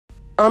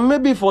And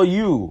maybe for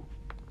you,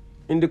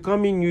 in the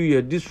coming new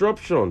year,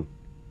 disruption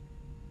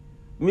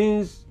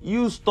means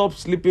you stop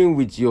sleeping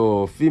with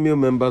your female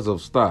members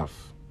of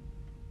staff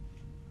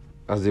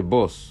as a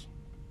boss.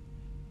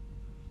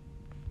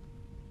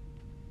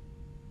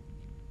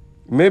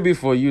 Maybe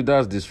for you,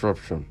 that's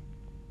disruption.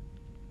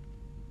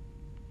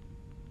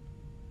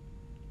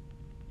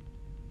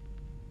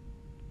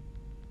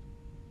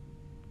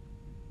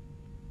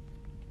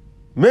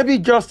 Maybe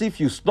just if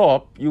you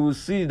stop, you will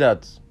see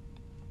that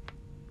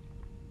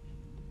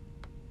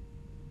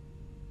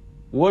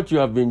what you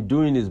have been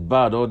doing is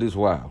bad all this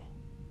while.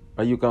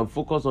 And you can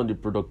focus on the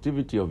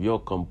productivity of your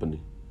company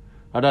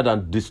rather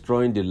than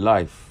destroying the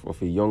life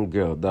of a young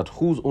girl that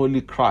whose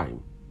only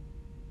crime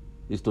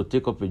is to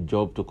take up a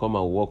job to come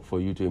and work for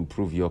you to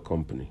improve your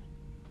company.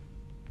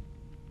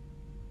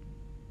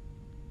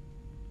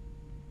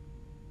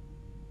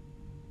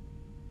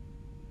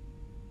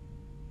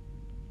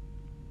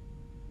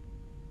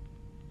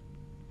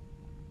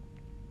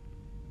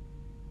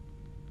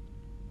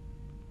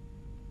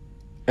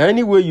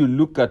 Any way you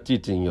look at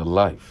it in your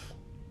life,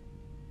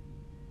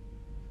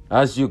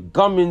 as you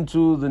come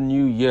into the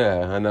new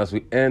year and as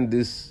we end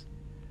this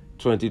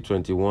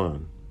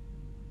 2021,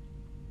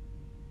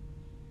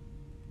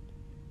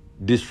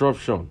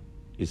 disruption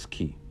is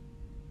key.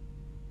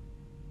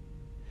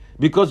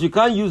 Because you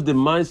can't use the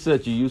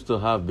mindset you used to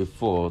have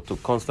before to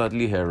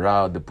constantly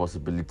herald the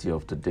possibility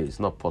of today. It's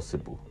not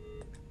possible.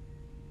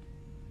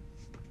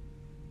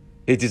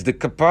 It is the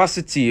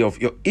capacity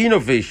of your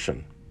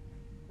innovation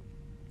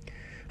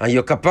and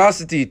your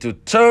capacity to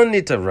turn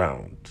it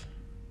around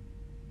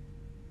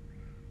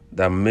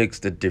that makes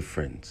the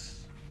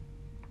difference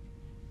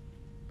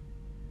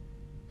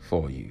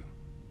for you.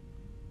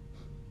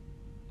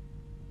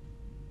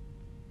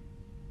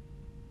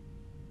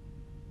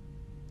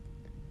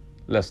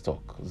 Let's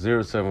talk.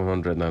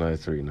 0700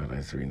 993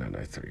 993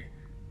 993.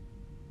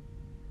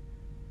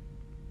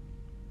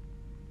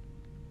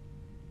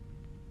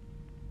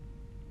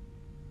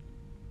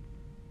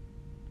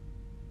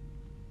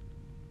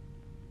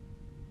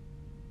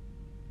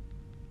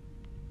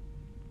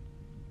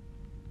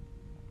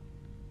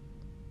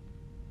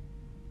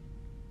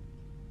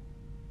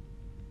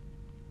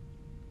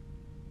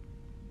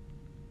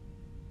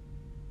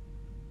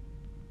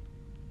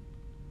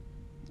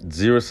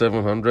 Zero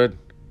 700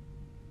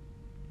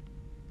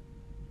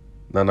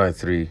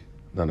 993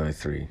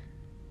 993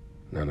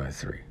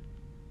 993.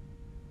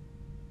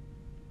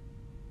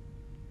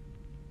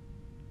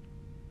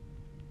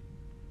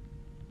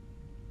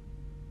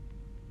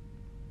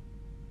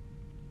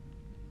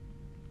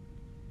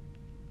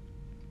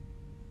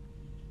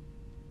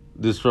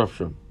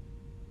 Disruption.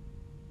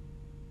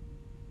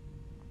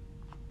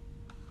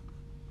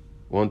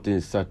 One thing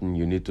is certain,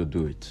 you need to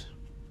do it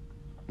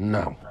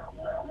now.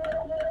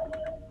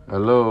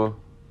 Hello.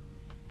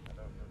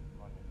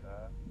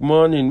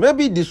 Morning.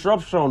 Maybe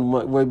disruption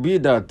will be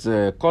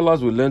that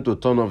callers will learn to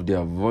turn off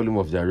their volume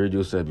of their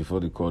radio set before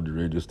they call the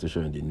radio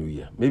station in the new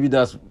year. Maybe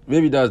that's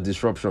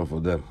disruption for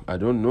them. I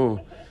don't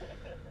know.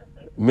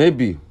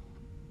 Maybe.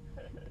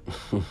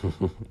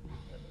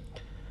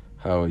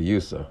 How are you,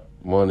 sir?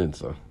 Morning,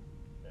 sir.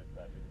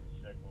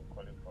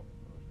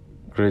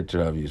 Great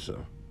to have you, sir.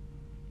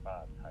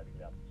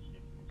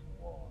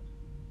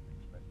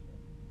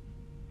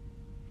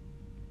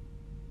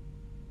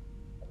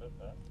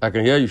 I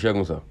can hear you,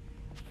 Shagun, sir.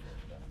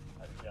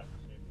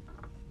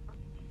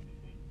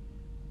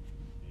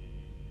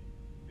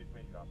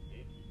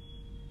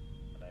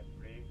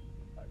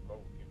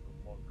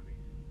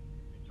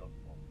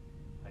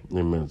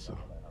 Amen, sir.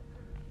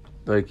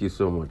 Thank you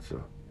so much,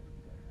 sir.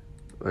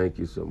 Thank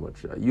you so much,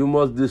 sir. You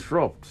must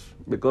disrupt,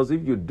 because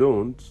if you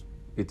don't,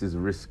 it is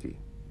risky.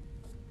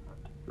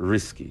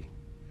 Risky.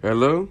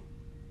 Hello?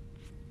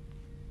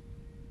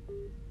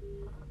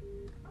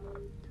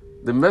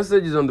 The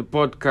message is on the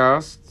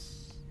podcast.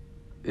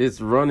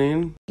 It's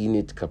running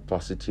innate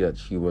capacity as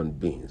human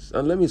beings.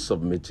 And let me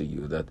submit to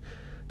you that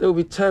there will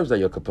be times that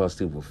your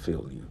capacity will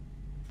fail you.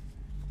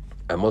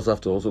 I must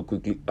have to also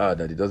quickly add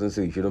that it doesn't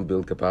say you shouldn't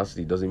build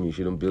capacity. It doesn't mean you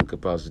shouldn't build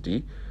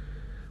capacity.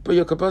 But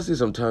your capacity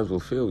sometimes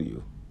will fail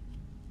you.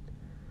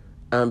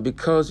 And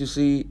because, you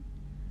see,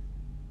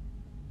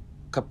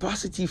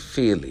 capacity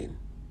failing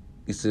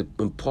is an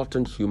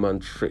important human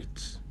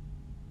trait.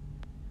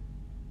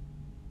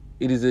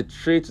 It is a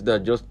trait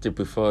that just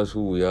typifies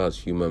who we are as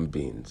human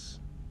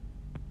beings.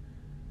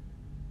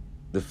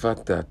 The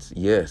fact that,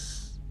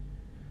 yes,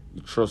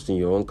 you trust in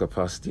your own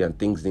capacity and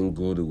things didn't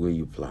go the way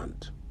you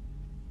planned.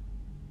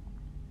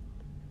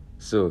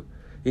 So,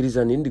 it is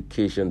an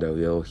indication that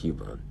we are all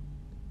human.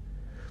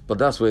 But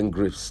that's when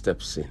grace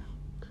steps in.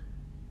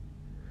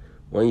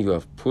 When you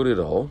have put it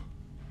all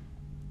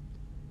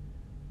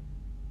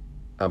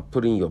and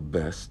put in your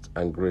best,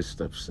 and grace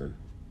steps in.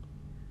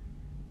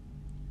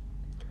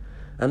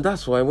 And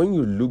that's why when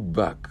you look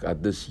back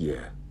at this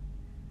year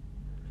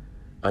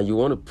and you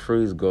want to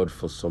praise God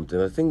for something,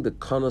 I think the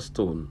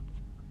cornerstone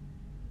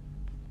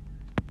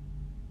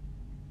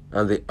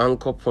and the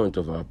anchor point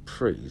of our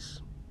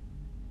praise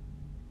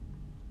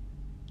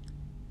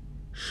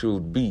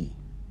should be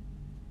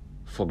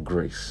for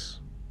grace.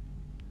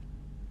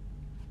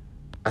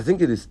 I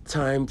think it is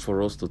time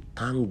for us to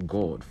thank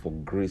God for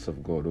grace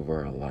of God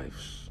over our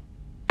lives.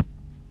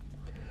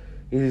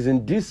 It is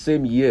in this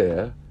same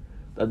year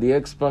that the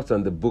experts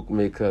and the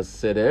bookmakers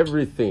said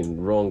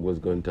everything wrong was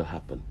going to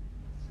happen.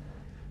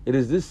 It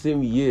is this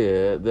same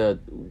year that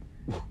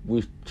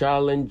we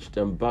challenged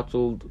and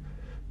battled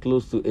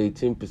close to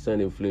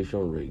 18%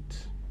 inflation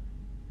rate.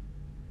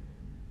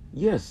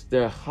 Yes,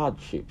 there are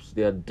hardships,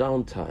 there are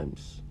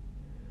downtimes.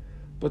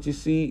 But you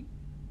see,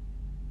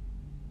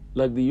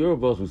 like the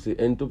Yorubas will say,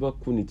 "Entoba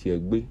kuniti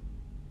egbe."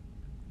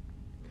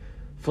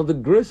 For the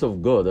grace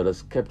of God that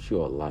has kept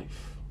you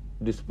alive,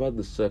 despite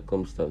the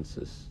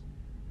circumstances,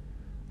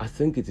 I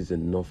think it is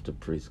enough to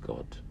praise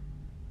God.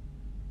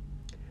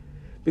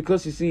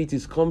 Because you see, it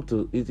has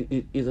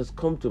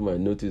come to my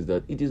notice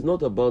that it is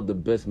not about the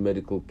best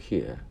medical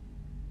care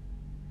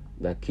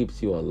that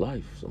keeps you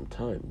alive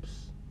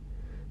sometimes.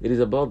 It is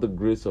about the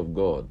grace of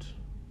God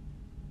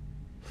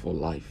for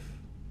life.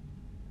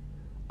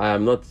 I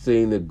am not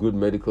saying that good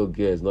medical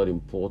care is not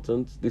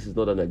important. This is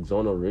not an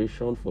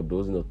exoneration for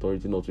those in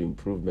authority not to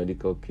improve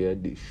medical care.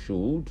 They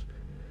should,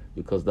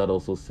 because that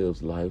also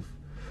saves life.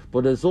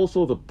 But there's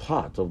also the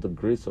part of the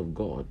grace of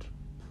God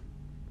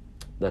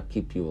that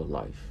keep you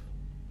alive.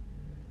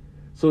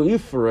 So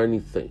if for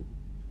anything,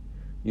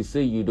 you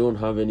say you don't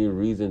have any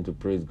reason to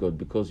praise God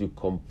because you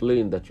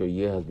complain that your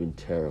year has been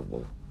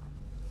terrible,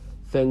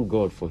 thank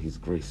God for His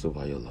grace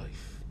over your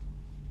life.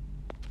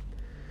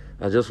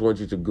 I just want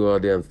you to go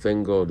out there and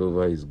thank God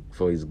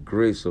for His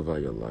grace over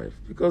your life.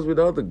 Because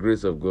without the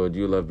grace of God,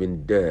 you'll have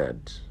been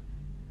dead.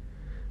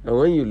 And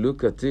when you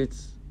look at it,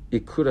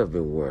 it could have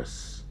been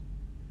worse.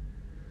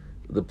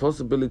 The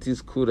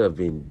possibilities could have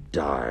been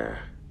dire.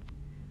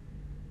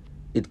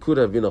 It could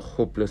have been a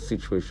hopeless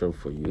situation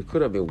for you. It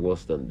could have been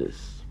worse than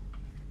this.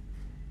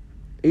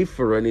 If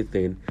for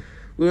anything,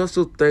 we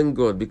also thank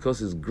God because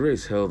His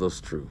grace held us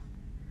through.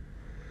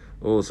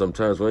 Oh,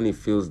 sometimes when it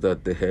feels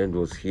that the hand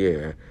was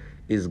here,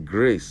 His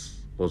grace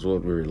was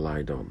what we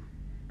relied on.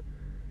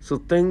 So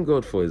thank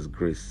God for His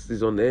grace,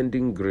 His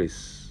unending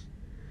grace.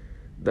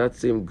 That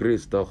same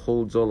grace that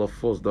holds all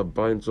of us, that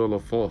binds all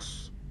of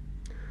us.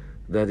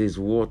 That is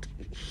what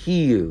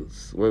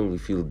heals when we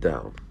feel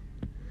down.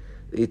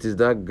 It is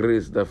that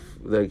grace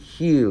that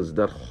heals,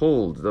 that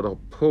holds, that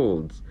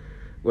upholds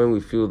when we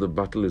feel the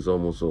battle is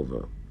almost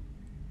over.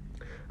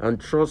 And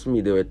trust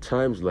me, there were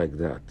times like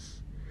that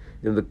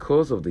in the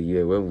course of the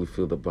year when we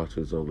feel the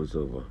battle is almost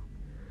over.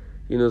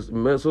 You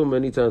know, so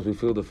many times we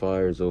feel the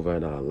fire is over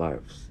in our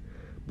lives.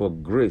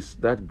 But grace,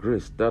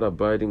 that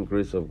abiding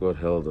grace of God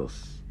held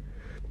us.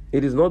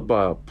 It is not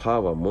by our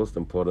power, most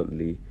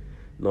importantly,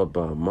 not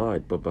by our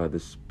might, but by the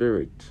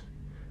Spirit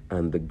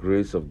and the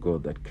grace of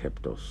God that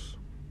kept us.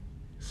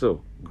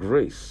 So,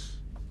 grace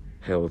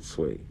held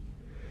sway.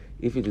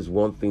 If it is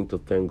one thing to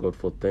thank God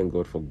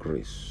for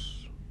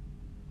grace.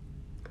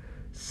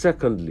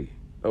 Secondly,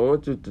 I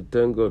want you to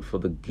thank God for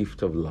the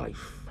gift of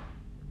life.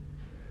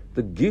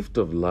 The gift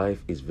of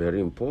life is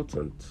very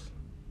important.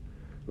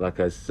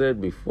 Like I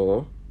said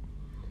before,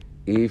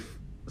 if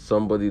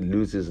somebody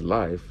loses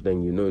life,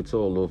 then you know it's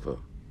all over.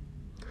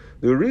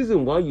 The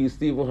reason why you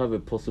still even have a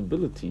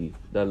possibility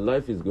that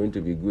life is going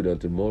to be good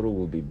and tomorrow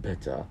will be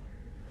better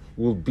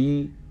will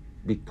be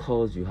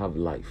because you have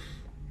life.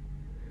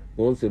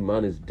 Once a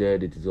man is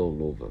dead, it is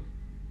all over.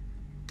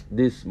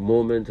 This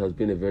moment has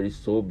been a very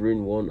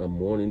sobering one, a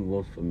mourning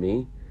one for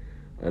me.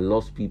 I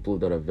lost people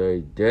that are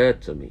very dear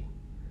to me.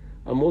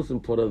 And most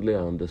importantly, I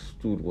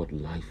understood what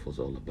life was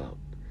all about.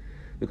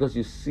 Because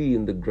you see,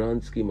 in the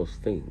grand scheme of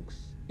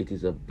things, it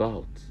is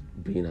about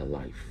being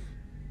alive.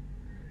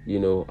 You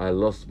know, I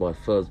lost my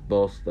first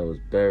boss that was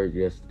buried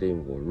yesterday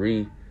in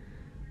Warri.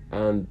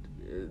 And,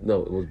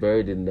 no, it was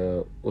buried in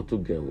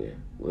Otugemwe.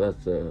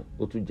 That's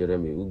Otu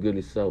Jeremy,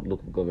 Ugeli South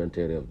local government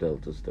area of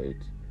Delta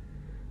State.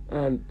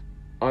 And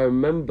I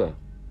remember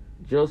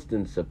just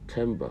in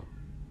September,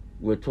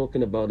 we're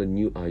talking about a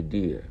new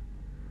idea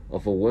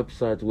of a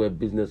website where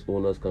business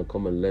owners can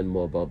come and learn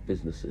more about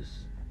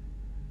businesses.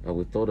 And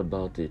we thought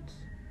about it,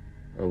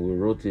 and we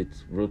wrote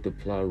the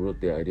plan, wrote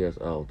the ideas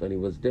out, and it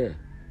was there.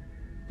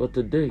 But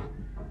today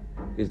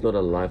is not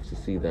alive to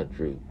see that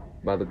dream.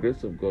 By the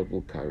grace of God,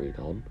 we'll carry it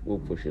on, we'll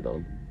push it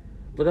on.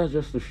 But that's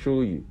just to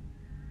show you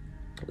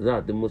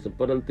that the most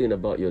important thing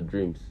about your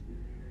dreams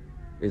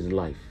is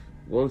life.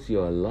 Once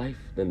you're alive,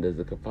 then there's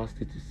the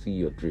capacity to see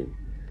your dream.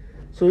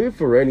 So if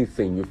for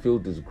anything you feel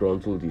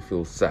disgruntled, you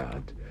feel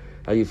sad,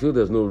 and you feel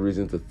there's no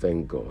reason to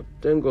thank God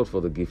for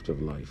the gift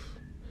of life.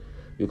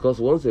 Because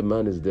once a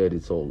man is dead,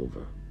 it's all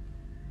over.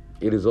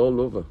 It is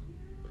all over.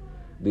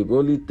 The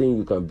only thing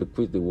you can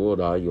bequeath the world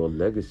are your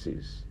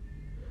legacies.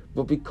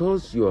 But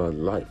because you are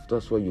alive,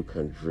 that's why you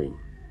can dream.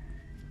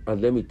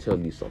 And let me tell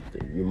you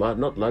something. You might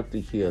not like to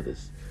hear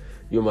this.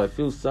 You might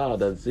feel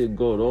sad and say,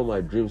 God, all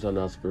my dreams and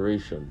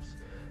aspirations,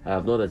 I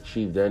have not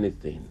achieved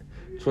anything.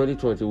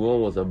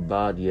 2021 was a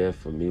bad year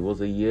for me. It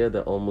was a year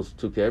that almost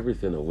took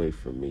everything away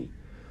from me.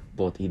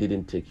 But He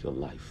didn't take your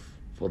life.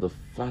 For the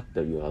fact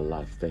that you are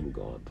alive, thank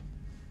God.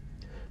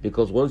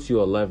 Because once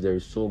you're alive, there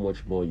is so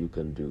much more you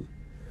can do.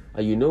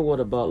 And you know what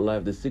about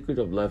life? The secret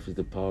of life is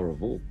the power of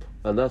hope.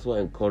 And that's why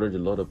I encourage a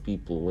lot of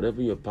people,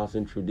 whatever you're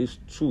passing through, this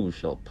too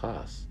shall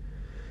pass.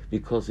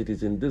 Because it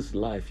is in this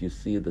life you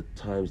see the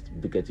times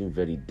be getting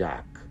very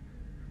dark.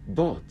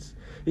 But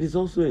it is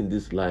also in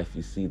this life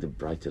you see the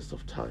brightest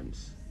of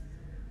times.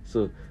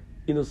 So,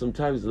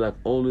 sometimes it's like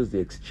always the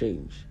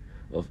exchange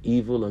of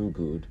evil and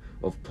good,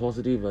 of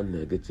positive and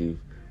negative.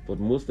 But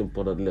most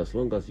importantly, as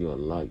long as you're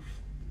alive,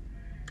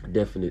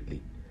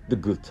 definitely the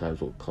good times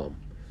will come.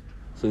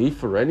 So if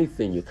for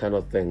anything you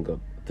cannot thank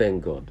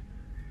God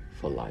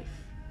for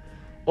life.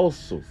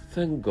 Also,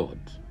 thank God,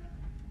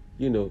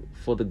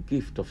 for the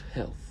gift of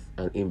health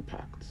and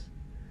impact.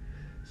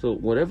 So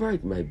whatever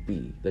it might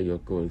be that you're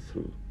going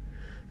through,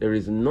 there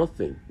is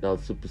nothing that will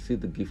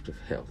supersede the gift of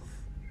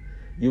health.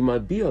 You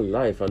might be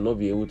alive and not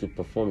be able to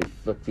perform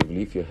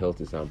effectively if your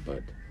health is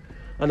hampered.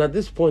 And at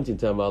this point in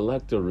time, I'd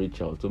like to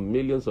reach out to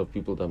millions of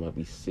people that might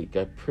be sick.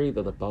 I pray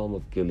that the balm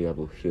of Gilead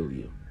will heal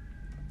you.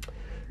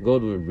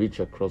 God will reach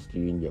across to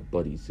you in your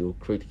bodies. He will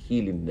create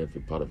healing in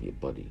every part of your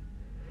body.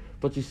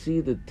 But you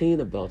see, the thing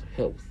about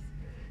health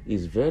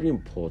is very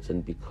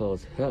important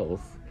because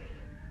health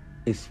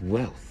is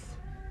wealth.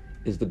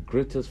 It's the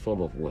greatest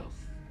form of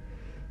wealth.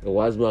 A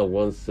wise man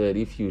once said,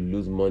 if you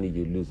lose money,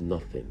 you lose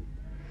nothing.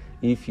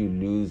 If you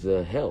lose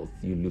health,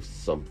 you lose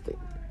something.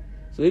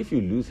 So if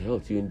you lose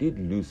health, you indeed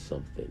lose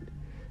something.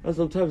 And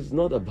sometimes it's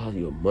not about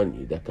your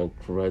money that can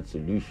provide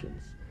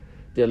solutions.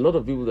 There are a lot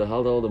of people that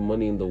have all the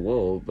money in the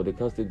world, but they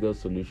can't still get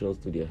solutions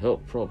to their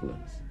health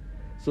problems.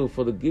 So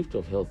for the gift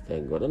of health,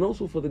 thank God. And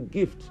also for the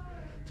gift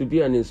to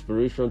be an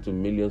inspiration to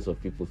millions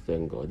of people,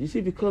 thank God. You see,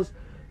 because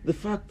the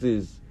fact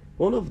is,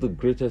 one of the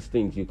greatest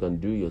things you can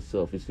do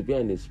yourself is to be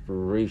an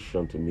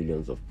inspiration to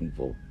millions of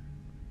people.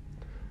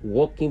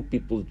 Walking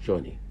people's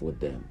journey with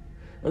them.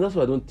 And that's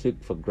why I don't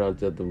take for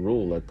granted the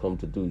role I come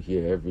to do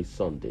here every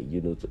Sunday,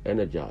 to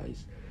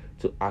energize,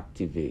 to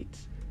activate,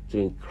 to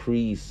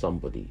increase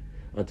somebody,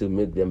 and to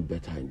make them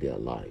better in their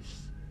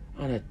lives.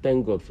 And I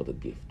thank God for the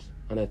gift.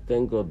 And I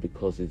thank God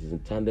because it is in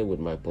tandem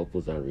with my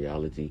purpose and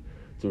reality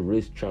to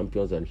raise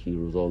champions and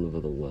heroes all over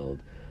the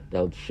world that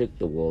will shake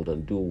the world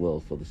and do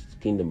well for the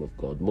kingdom of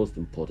God, most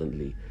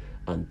importantly,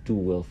 and do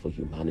well for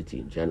humanity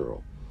in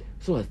general.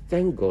 So I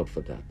thank God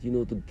for that.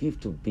 The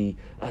gift to be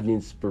an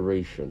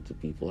inspiration to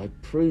people. I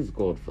praise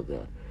God for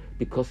that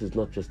because it's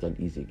not just an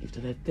easy gift.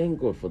 And I thank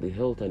God for the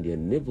health and the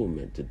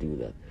enablement to do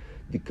that,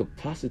 the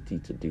capacity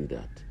to do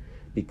that.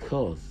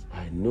 Because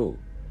I know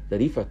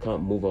that if I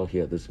can't move out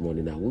here this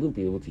morning, I wouldn't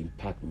be able to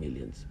impact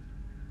millions.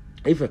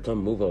 If I can't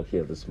move out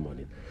here this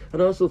morning.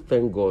 And I also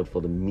thank God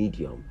for the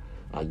medium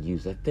I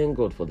use. I thank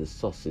God for the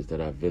sources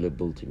that are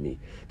available to me,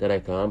 that I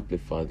can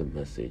amplify the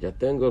message. I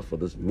thank God for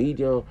this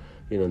medium,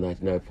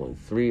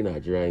 99.3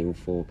 Nigeria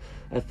Info.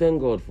 I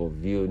thank God for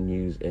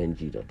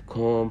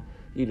VONewsNG.com,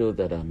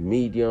 that are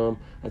medium.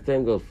 I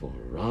thank God for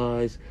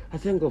Rise. I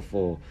thank God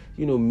for,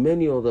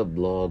 many other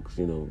blogs,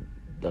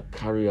 that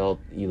carry out,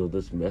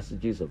 these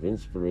messages of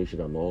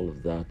inspiration and all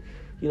of that.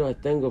 I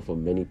thank God for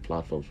many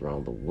platforms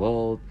around the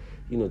world,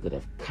 that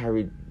have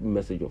carried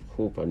message of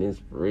hope and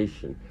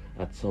inspiration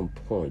at some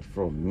point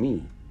from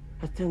me.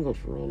 I thank God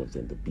for all of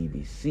them, the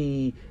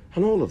BBC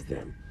and all of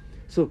them.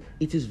 So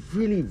it is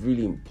really,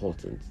 really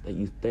important that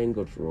you thank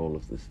God for all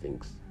of these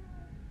things.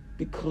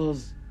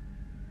 Because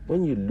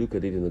when you look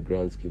at it in the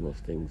grand scheme of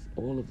things,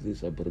 all of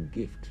these are but a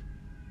gift.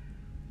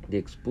 The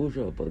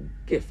exposure are but a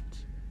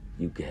gift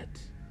you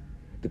get.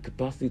 The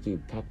capacity to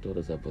impact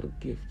others are but a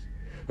gift.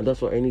 And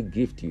that's why any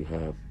gift you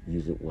have,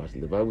 use it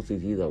wisely. The Bible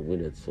says he that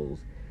winneth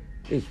souls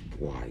is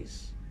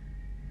wise.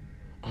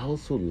 I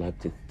also like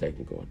to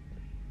thank God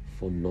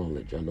for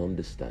knowledge and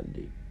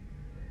understanding.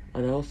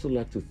 And I also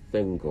like to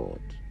thank God,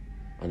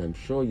 and I'm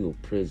sure you'll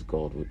praise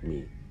God with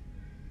me,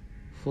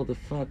 for the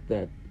fact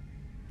that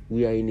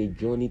we are in a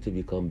journey to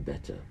become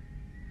better.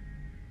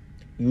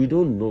 You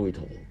don't know it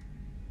all.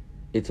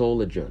 It's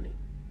all a journey.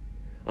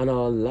 And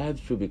our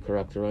lives should be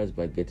characterized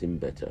by getting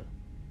better.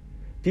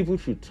 People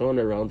should turn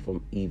around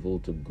from evil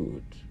to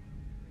good.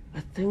 I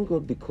thank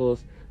God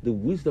because the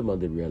wisdom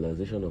and the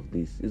realization of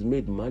this is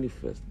made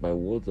manifest by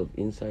words of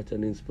insight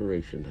and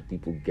inspiration that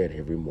people get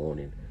every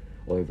morning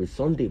or every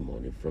Sunday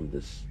morning from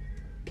this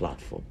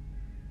platform.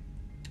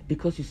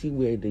 Because you see,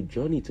 we're in a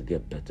journey to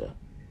get better.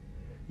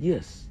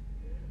 Yes,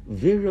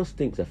 various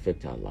things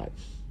affect our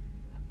lives.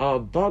 Our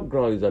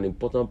background is an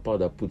important part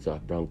that puts our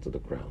brand to the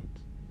ground.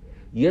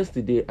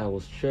 Yesterday, I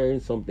was sharing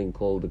something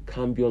called the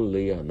cambion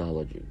layer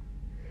analogy.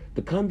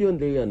 The cambion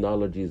layer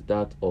analogy is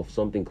that of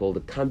something called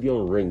the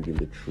cambion ring in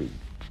the tree.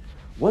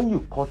 When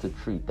you cut a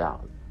tree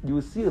down, you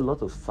will see a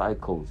lot of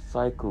cycles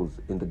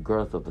in the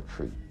girth of the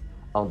tree,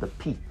 on the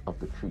pith of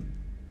the tree.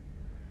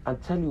 And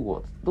tell you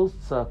what, those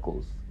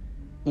circles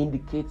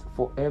indicate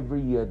for every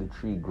year the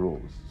tree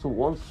grows. So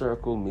one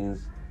circle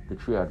means the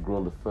tree had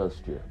grown the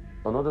first year.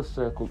 Another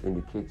circle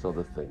indicates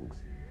other things.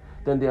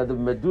 Then there are the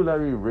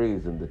medullary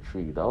rays in the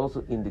tree that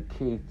also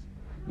indicate,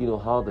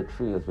 how the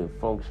tree has been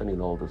functioning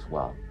all this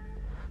while.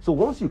 So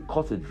once you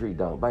cut a tree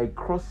down by a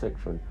cross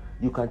section,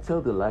 you can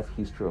tell the life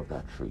history of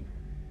that tree.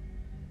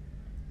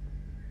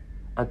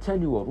 And tell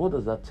you what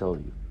does that tell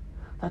you?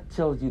 That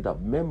tells you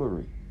that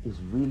memory is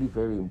really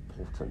very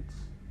important.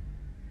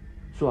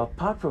 So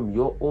apart from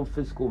your own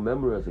physical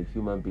memory as a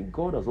human being,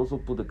 God has also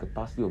put the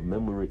capacity of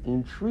memory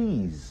in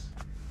trees.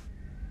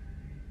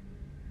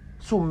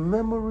 So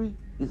memory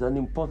is an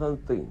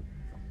important thing.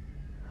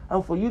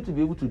 And for you to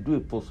be able to do a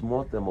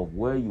postmortem of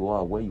where you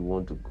are, where you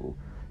want to go,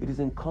 it is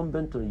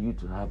incumbent on you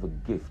to have a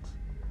gift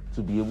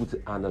to be able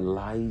to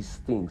analyze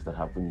things that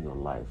happen in your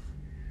life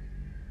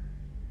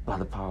by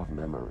the power of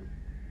memory.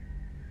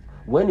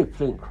 When a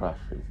plane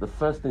crashes, the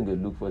first thing they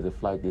look for is a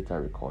flight data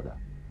recorder.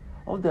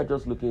 All they're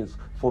just looking is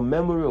for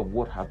memory of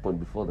what happened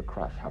before the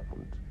crash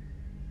happened.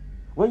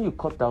 When you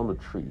cut down a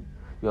tree,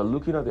 you're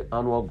looking at the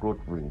annual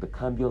growth ring, the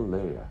cambium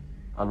layer,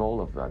 and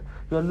all of that.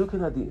 You're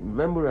looking at the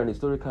memory and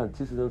historical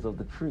antecedents of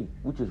the tree,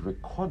 which is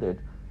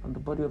recorded on the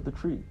body of the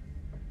tree.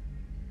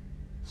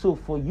 So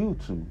for you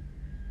too,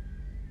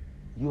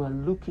 you are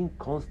looking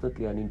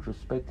constantly and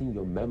introspecting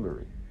your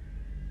memory,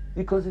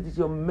 because it is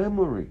your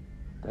memory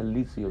that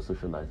leads to your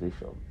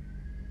socialization.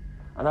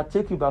 And I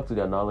take you back to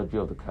the analogy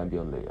of the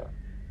cambium layer.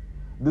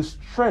 The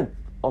strength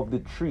of the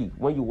tree,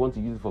 when you want to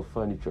use it for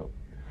furniture,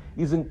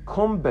 is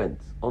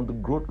incumbent on the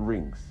growth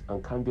rings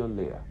and cambium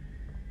layer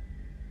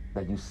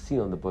that you see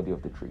on the body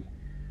of the tree.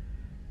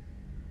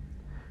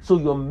 So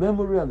your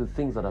memory and the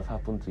things that have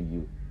happened to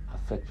you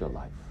affect your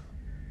life.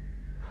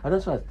 And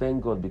that's why I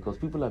thank God, because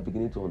people are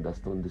beginning to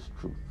understand this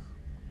truth.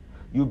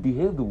 You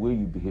behave the way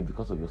you behave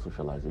because of your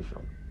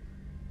socialization.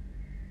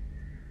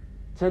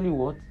 Tell you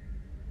what,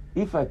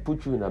 if I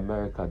put you in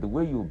America, the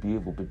way you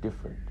behave will be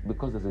different,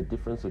 because there's a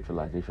different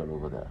socialization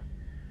over there.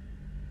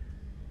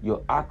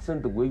 Your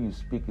accent, the way you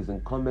speak, is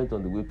incumbent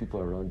on the way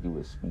people around you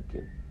are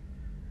speaking.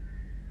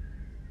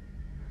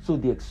 So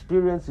the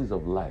experiences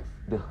of life,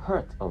 the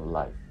hurt of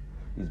life,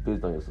 is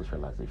based on your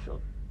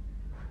socialization.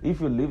 If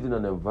you lived in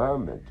an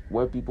environment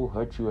where people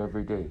hurt you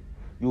every day,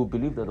 you will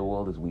believe that the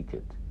world is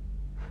wicked.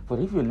 But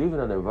if you live in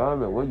an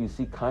environment where you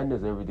see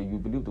kindness every day, you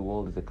believe the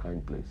world is a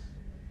kind place.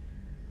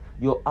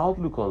 Your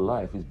outlook on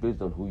life is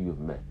based on who you've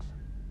met.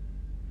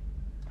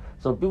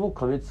 Some people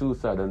commit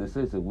suicide and they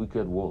say it's a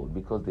wicked world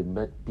because they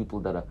met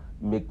people that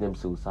make them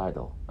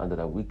suicidal and that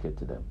are wicked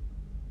to them.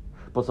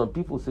 But some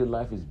people say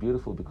life is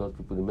beautiful because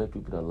they met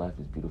people that life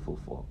is beautiful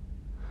for.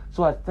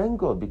 So I thank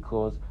God,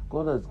 because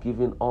God has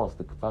given us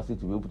the capacity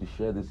to be able to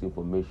share this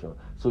information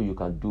so you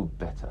can do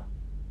better.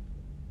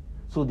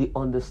 So the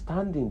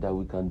understanding that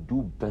we can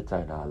do better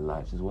in our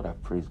lives is what I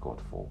praise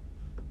God for.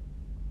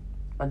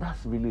 And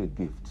that's really a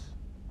gift.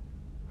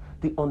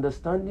 The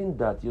understanding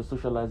that your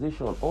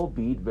socialization,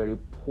 albeit very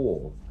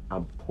poor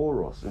and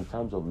porous in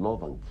terms of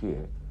love and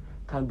care,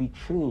 can be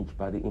changed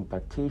by the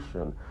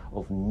impartation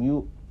of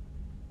new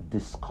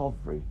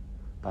discovery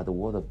by the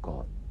Word of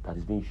God that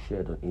is being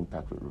shared on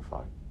Impact with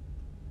Rufai.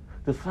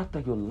 The fact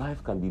that your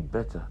life can be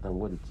better than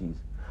what it is.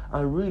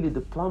 And really,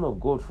 the plan of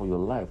God for your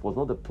life was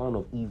not the plan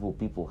of evil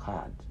people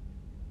had.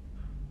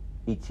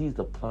 It is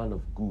the plan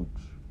of good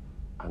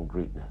and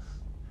greatness.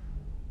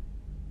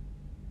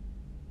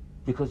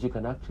 Because you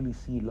can actually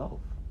see love.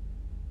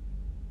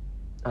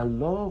 And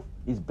love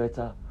is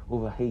better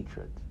over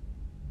hatred.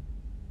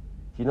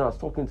 You know, I was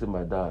talking to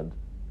my dad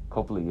a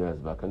couple of years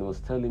back, and he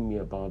was telling me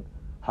about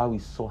how he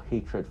saw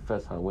hatred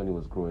firsthand when he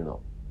was growing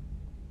up.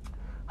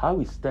 How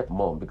his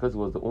stepmom, because he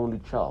was the only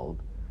child,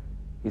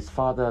 his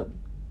father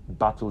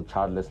battled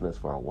childlessness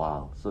for a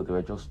while. So there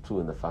were just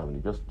two in the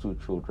family, just two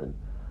children.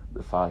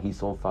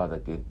 His own father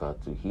gave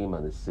birth to him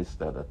and his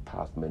sister that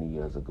passed many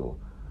years ago.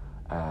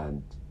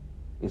 And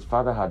his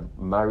father had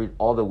married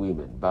other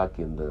women back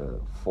in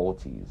the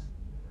 40s,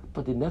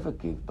 but they never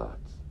gave birth.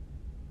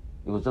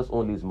 It was just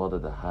only his mother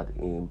that had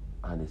him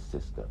and his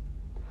sister.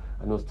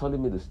 And he was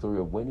telling me the story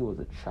of when he was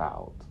a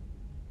child,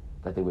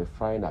 that they were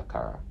frying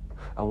akara,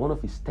 and one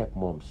of his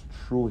stepmoms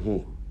threw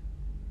him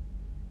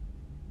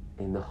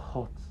in the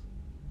hot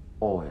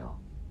oil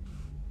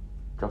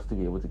just to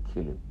be able to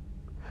kill him.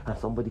 And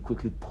somebody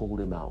quickly pulled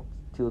him out.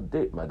 Till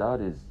date, my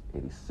dad is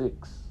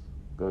 86,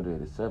 going to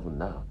 87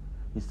 now.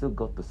 He still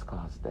got the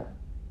scars there.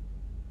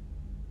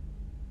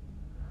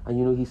 And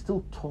you know, he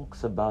still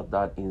talks about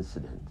that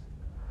incident.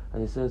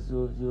 And he says,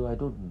 I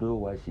don't know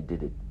why she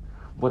did it,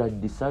 but I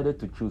decided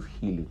to choose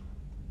healing.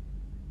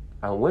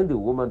 And when the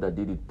woman that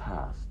did it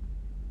passed,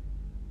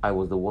 I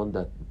was the one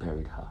that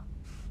buried her.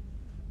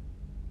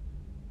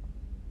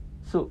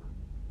 So,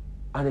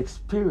 an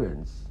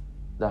experience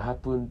that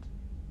happened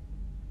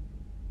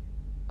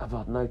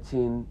about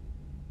early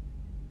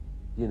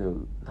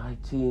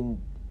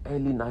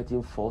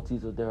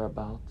 1940s or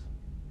thereabout,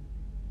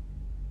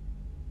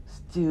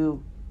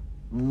 still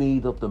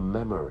made up the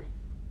memory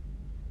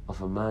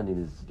of a man in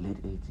his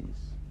late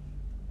 80s.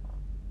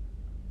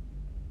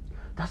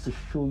 That's to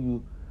show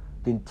you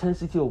the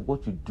intensity of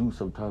what you do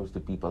sometimes to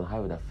people and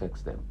how it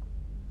affects them.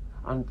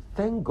 And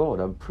thank God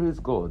and praise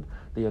God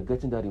that you're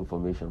getting that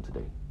information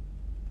today.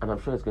 And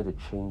I'm sure it's going to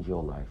change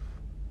your life.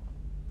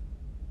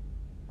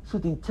 So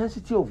the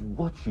intensity of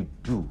what you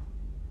do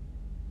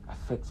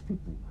affects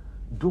people.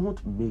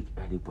 Don't make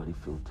anybody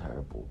feel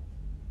terrible.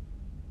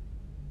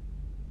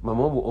 My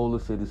mom will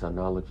always say this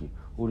analogy: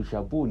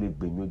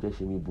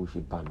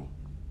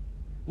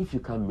 if you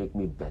can't make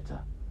me better,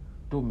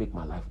 don't make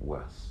my life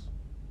worse.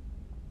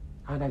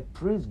 And I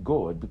praise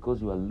God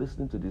because you are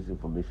listening to this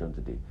information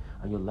today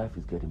and your life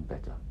is getting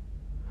better.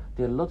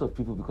 There are a lot of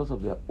people, because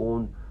of their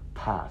own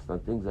past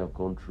and things they have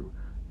gone through,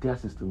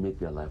 theirs is to make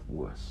their life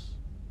worse.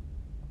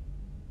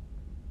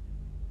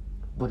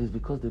 But it's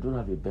because they don't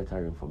have a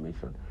better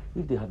information.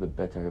 If they have a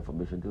better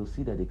information, they'll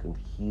see that they can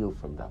heal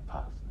from that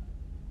past.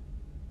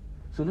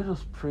 So let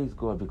us praise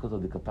God because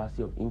of the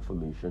capacity of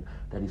information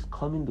that is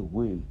coming the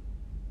way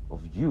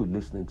of you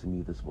listening to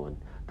me this morning,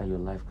 that your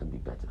life can be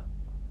better.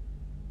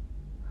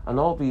 And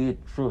albeit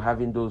through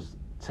having those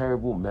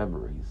terrible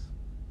memories,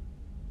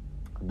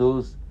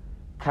 those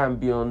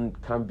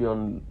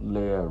cambion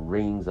layer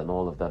rings and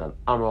all of that, an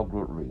annual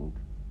growth ring,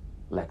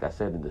 like I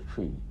said in the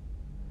tree,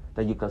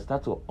 that you can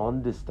start to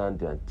understand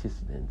the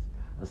antecedents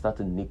and start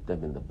to nip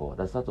them in the bud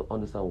and start to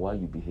understand why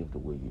you behave the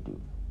way you do.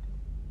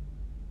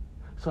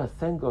 So I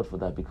thank God for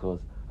that because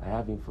I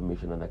have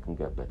information and I can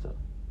get better.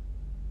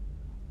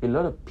 A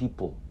lot of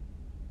people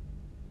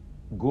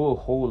go a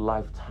whole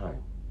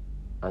lifetime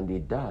and they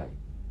die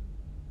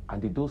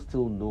and they don't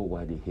still know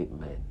why they hate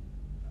men.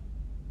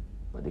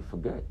 But they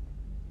forget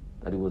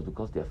that it was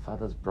because their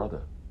father's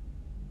brother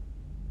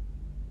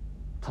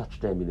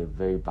touched them in a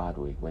very bad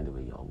way when they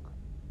were young.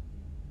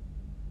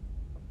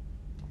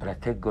 But I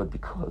thank God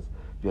because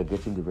you are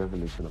getting the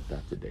revelation of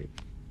that today.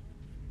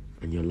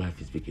 And your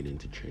life is beginning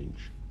to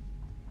change.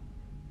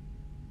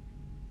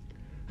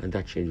 And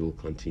that change will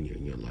continue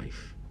in your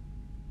life.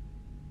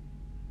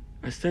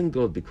 I thank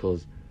God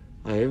because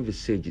I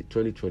envisage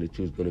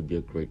 2022 is going to be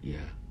a great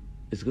year.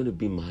 It's going to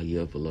be my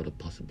year of a lot of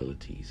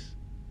possibilities.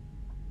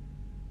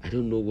 I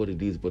don't know what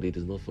it is, but it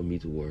is not for me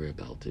to worry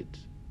about it.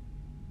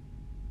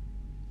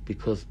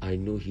 Because I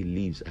know He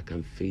lives, I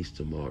can face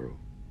tomorrow.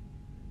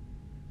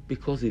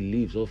 Because He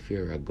lives, all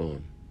fear are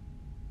gone.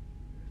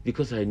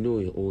 Because I know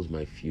He owns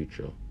my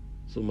future.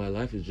 So my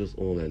life is just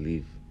all I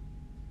live.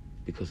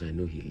 Because I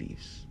know He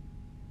lives.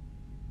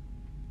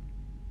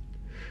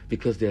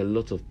 Because there are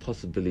lots of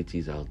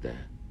possibilities out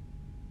there.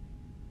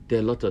 There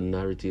are a lot of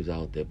narratives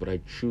out there, but I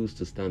choose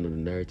to stand on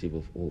the narrative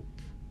of hope.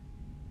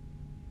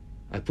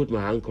 I put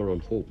my anchor on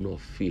hope, not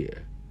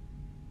fear.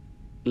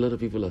 A lot of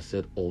people have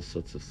said all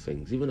sorts of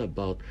things, even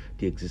about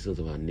the existence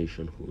of our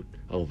nationhood,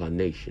 of our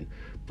nation.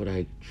 But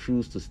I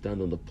choose to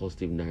stand on the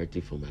positive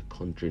narrative for my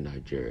country,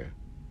 Nigeria.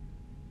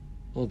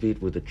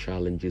 Albeit with the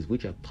challenges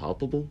which are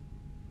palpable,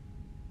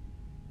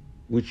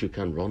 which you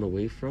can run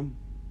away from.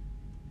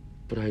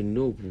 But I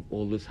know we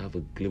always have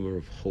a glimmer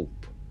of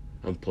hope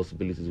and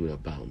possibilities will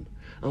abound.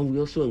 And we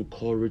also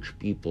encourage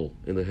people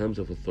in the helms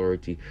of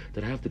authority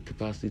that have the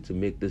capacity to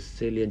make the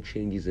salient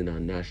changes in our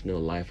national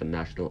life and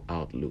national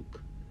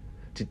outlook,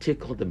 to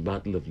take on the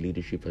mantle of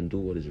leadership and do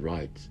what is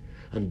right,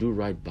 and do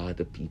right by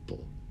the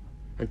people,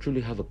 and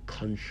truly have a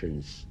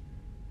conscience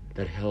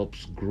that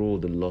helps grow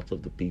the lot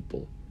of the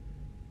people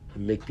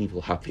and make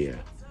people happier.